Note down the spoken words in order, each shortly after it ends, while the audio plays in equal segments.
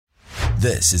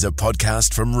This is a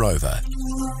podcast from Rover.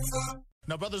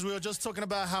 Now, brothers, we were just talking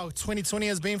about how 2020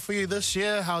 has been for you this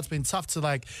year, how it's been tough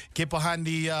to get behind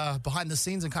the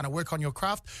scenes and kind of work on your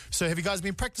craft. So have you guys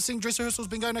been practicing? Dress rehearsals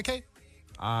been going okay?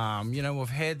 We've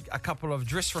had a couple of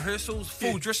dress rehearsals,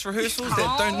 full dress rehearsals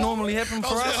that don't normally happen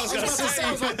for us. I was going to say,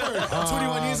 I was like, bro,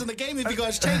 21 years in the game, have you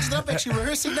guys changed it up, actually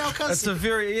rehearsing now, cuz? It's a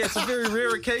very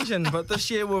rare occasion, but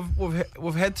this year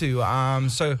we've had to.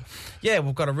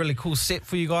 We've got a really cool set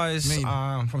for you guys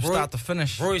from start to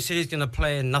finish. Roy said he's going to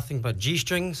play nothing but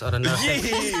G-strings. I don't know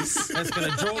if that's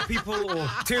going to draw people or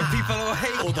turn people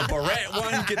away. Or the Barat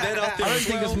one, get that out there. I don't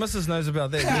think his missus knows about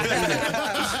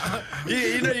that.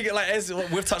 You get as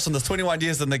we've touched on this, 21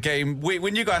 years in the game.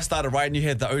 When you guys started writing, you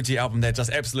had the OG album that just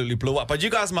absolutely blew up. But you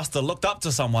guys must have looked up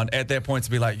to someone at that point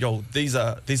to be like, yo, these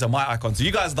are my icons. So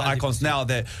you guys are the 100%. Icons now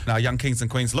that our young kings and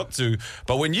queens look to.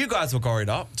 But when you guys were growing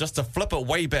up, just to flip it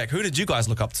way back, who did you guys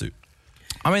look up to?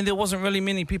 I mean, there wasn't really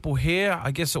many people here.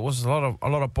 I guess it was a lot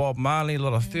of Bob Marley, a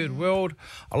lot of Third World,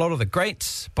 a lot of the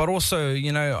greats, but also,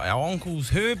 our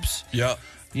uncles, Herbs. Yeah.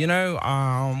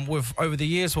 We've over the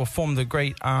years we've formed a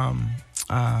great family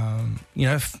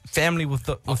with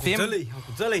them. Uncle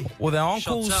Dilly. With our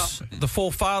uncles, the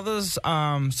forefathers.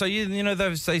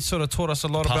 They sort of taught us a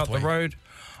lot about the road.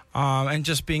 And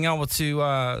just being able to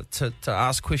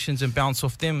ask questions and bounce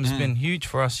off them has been huge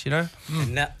for us,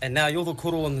 And now you're the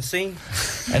koro on the scene.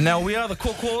 And now we are the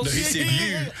kokos. No, he said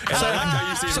you.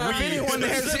 So if anyone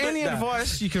has any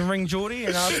advice, you can ring Geordie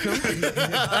and ask him.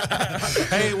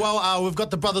 Hey, we've got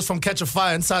the brothers from Catch a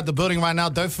Fire inside the building right now.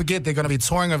 Don't forget, they're going to be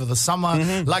touring over the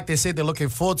summer. Like they said, they're looking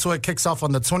forward to it. Kicks off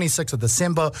on the 26th of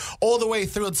December, all the way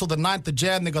through until the 9th of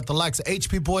Jan. They got the likes of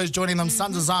HP Boys joining them,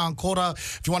 Sons of Zion Quarter.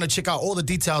 If you want to check out all the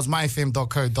details,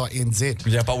 myfm.co.nz.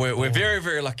 Yeah, but we're very,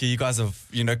 very lucky. You guys have,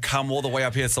 come all the way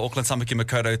up here to Auckland Tamaki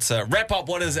Makaurau to wrap up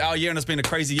what is our year, and it's been a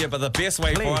crazy year, but the best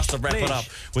way for us to wrap it up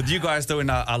with you guys doing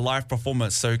a live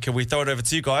performance. So can we throw it over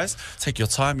to you guys? Take your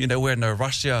time. We're in no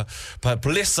rush here, but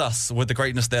bless us with the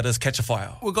greatness that is Catch a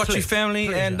Fire. We got you,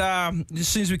 family, and as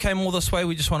soon as we came all this way,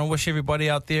 we just want to wish everybody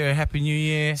out there a Happy New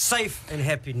Year. Safe and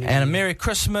Happy New Year. And a Merry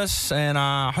Christmas, and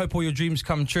I hope all your dreams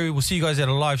come true. We'll see you guys at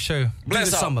a live show. Do the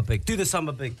summer big. Do the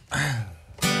summer big.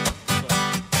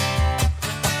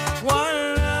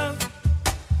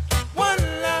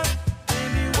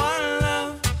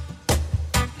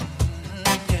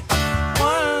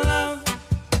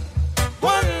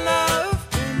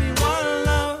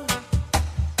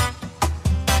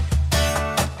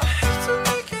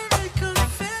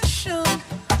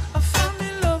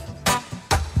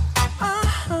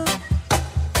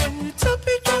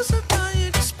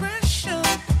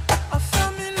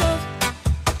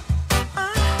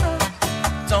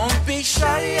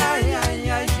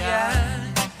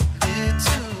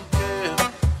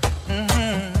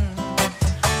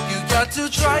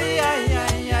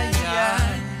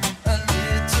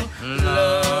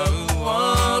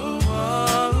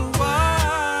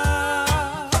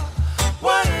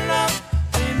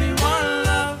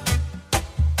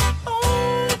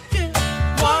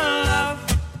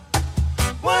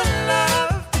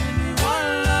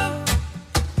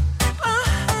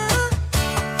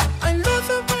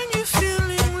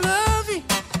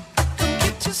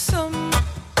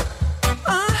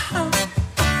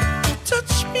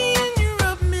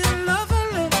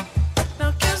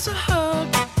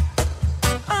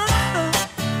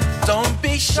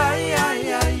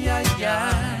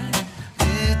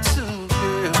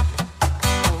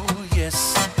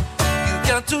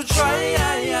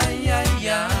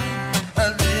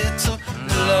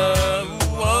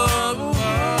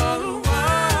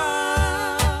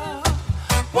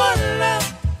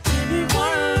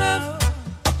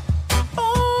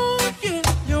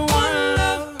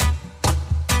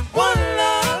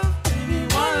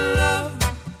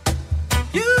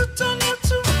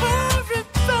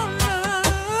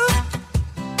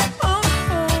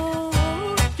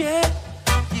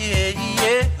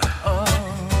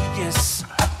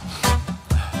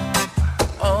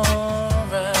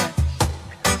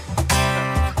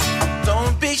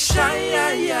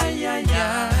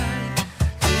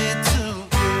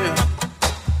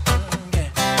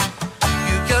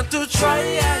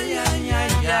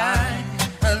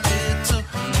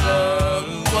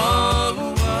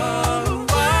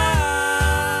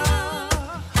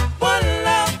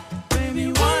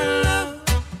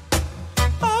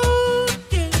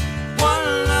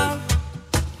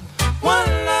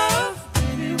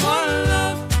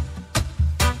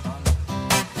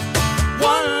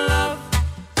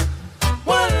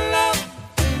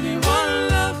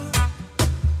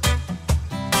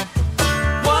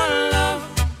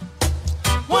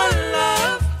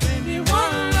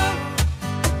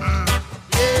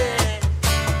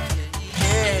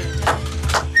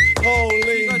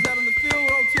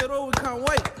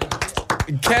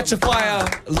 Catch a Fire,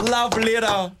 love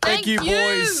letter. Thank you, you.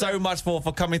 boys, so much for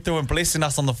coming through and blessing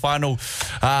us on the final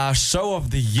show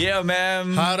of the year,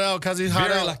 man. Harau, Kazi,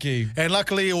 Very lucky. And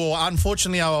luckily, or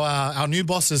unfortunately, our new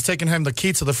boss has taken home the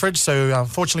key to the fridge, so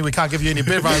unfortunately we can't give you any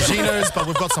beveraginos, but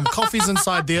we've got some coffees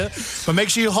inside there. But make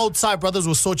sure you hold tight, brothers.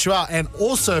 We'll sort you out. And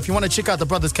also, if you want to check out the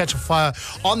brothers Catch a Fire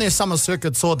on their summer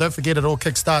circuit tour, don't forget it all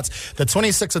kickstarts the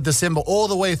 26th of December all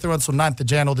the way through until 9th of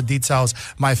Jan. All the details,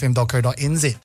 myfm.co.nz.